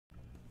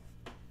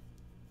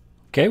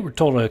Okay, we're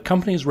told a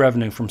company's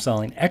revenue from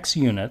selling X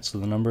units, so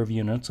the number of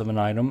units of an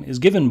item, is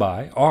given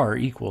by R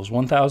equals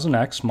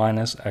 1000X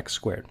minus X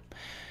squared.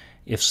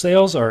 If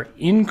sales are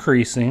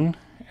increasing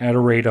at a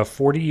rate of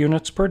 40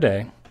 units per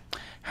day,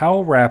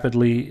 how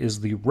rapidly is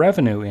the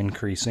revenue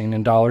increasing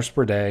in dollars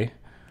per day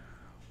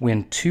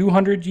when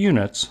 200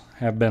 units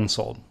have been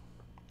sold?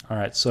 All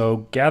right,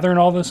 so gathering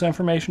all this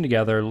information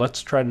together,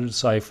 let's try to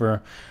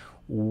decipher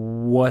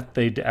what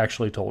they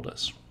actually told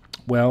us.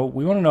 Well,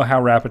 we want to know how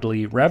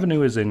rapidly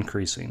revenue is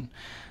increasing.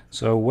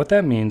 So what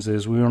that means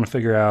is we want to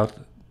figure out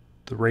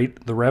the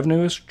rate the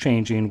revenue is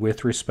changing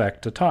with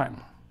respect to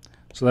time.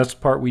 So that's the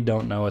part we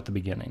don't know at the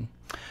beginning.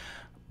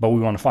 But we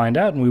want to find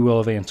out, and we will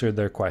have answered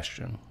their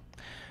question.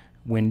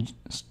 When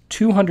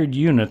 200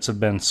 units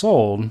have been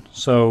sold,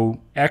 so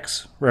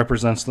X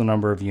represents the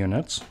number of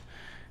units,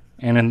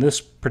 and in this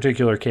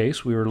particular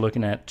case, we were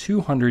looking at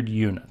 200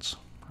 units.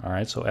 All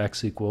right, so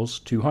X equals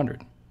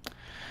 200.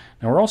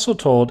 Now we're also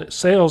told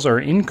sales are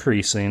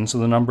increasing, so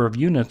the number of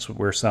units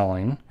we're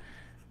selling,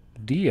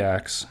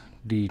 dx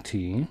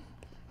dt,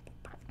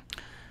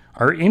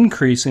 are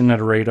increasing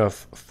at a rate of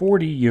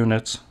 40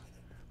 units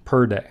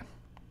per day.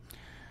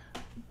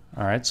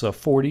 All right, so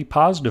 40,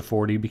 positive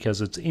 40,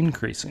 because it's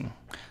increasing.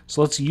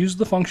 So let's use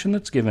the function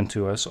that's given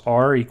to us,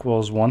 r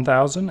equals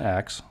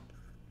 1000x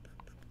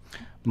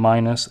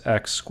minus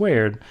x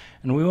squared,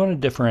 and we want to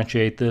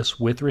differentiate this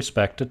with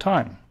respect to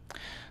time.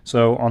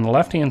 So on the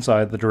left-hand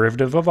side, the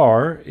derivative of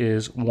r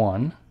is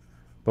 1,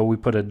 but we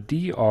put a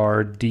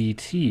dr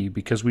dt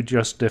because we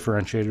just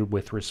differentiated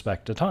with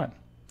respect to time,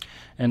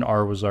 and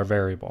r was our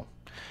variable.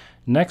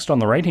 Next, on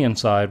the right-hand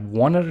side,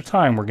 one at a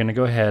time, we're going to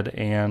go ahead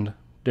and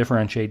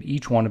differentiate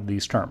each one of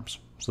these terms.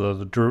 So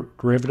the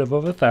derivative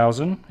of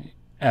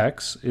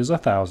 1000x is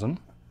 1000,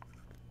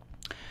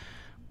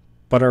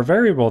 but our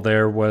variable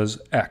there was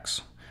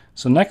x.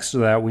 So next to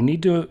that, we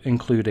need to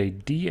include a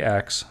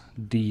dx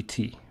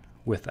dt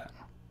with that.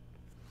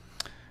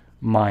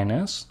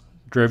 Minus,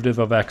 derivative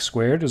of x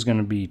squared is going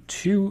to be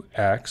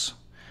 2x,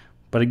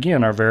 but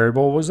again, our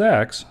variable was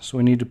x, so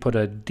we need to put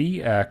a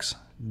dx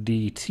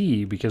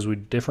dt because we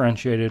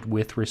differentiated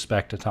with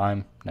respect to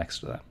time next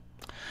to that.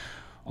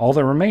 All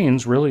that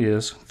remains really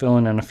is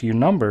filling in a few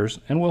numbers,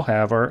 and we'll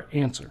have our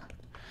answer.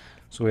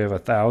 So we have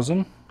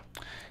 1000.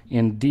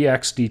 In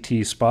dx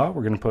dt spot,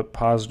 we're going to put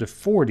positive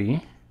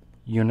 40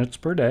 units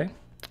per day,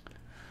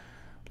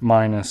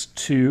 minus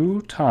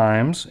 2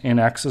 times, in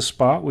x's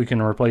spot, we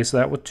can replace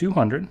that with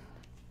 200.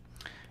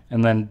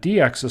 And then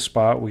dx's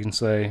spot, we can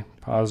say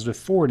positive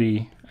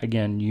 40,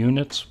 again,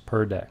 units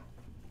per day.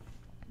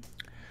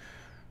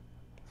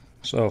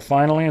 So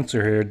final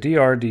answer here,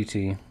 dr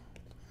dt,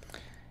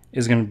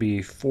 is going to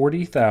be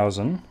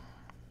 40,000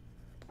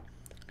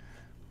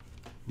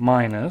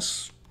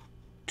 minus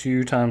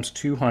 2 times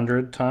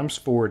 200 times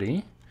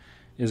 40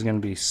 is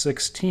going to be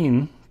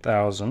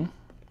 16,000,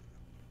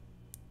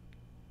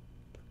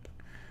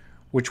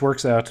 which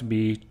works out to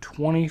be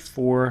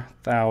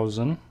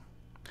 24,000.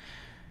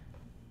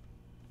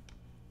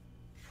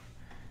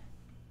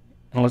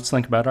 And let's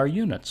think about our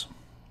units.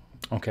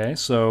 Okay,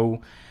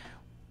 so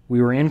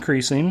we were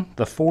increasing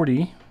the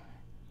 40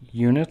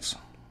 units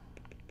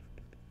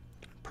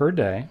per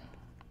day.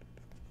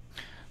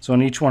 So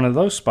in each one of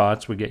those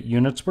spots, we get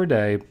units per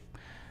day,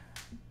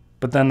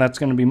 but then that's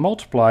going to be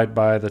multiplied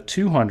by the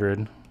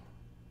 200,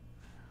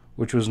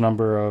 which was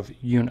number of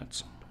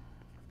units.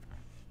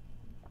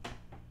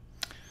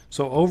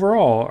 So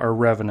overall, our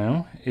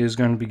revenue is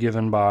going to be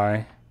given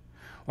by,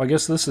 well, I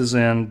guess this is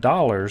in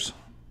dollars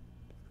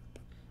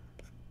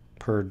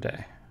per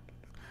day.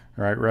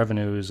 All right,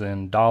 revenue is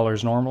in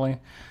dollars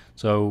normally.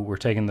 So we're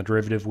taking the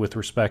derivative with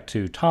respect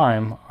to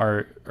time.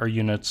 Our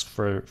units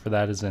for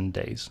that is in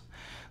days.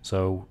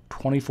 So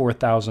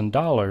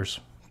 $24,000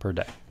 per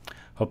day.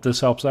 Hope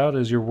this helps out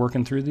as you're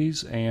working through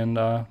these and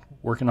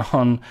working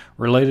on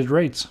related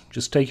rates.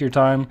 Just take your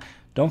time.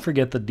 Don't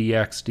forget the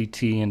dx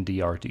dt and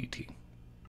dr dt.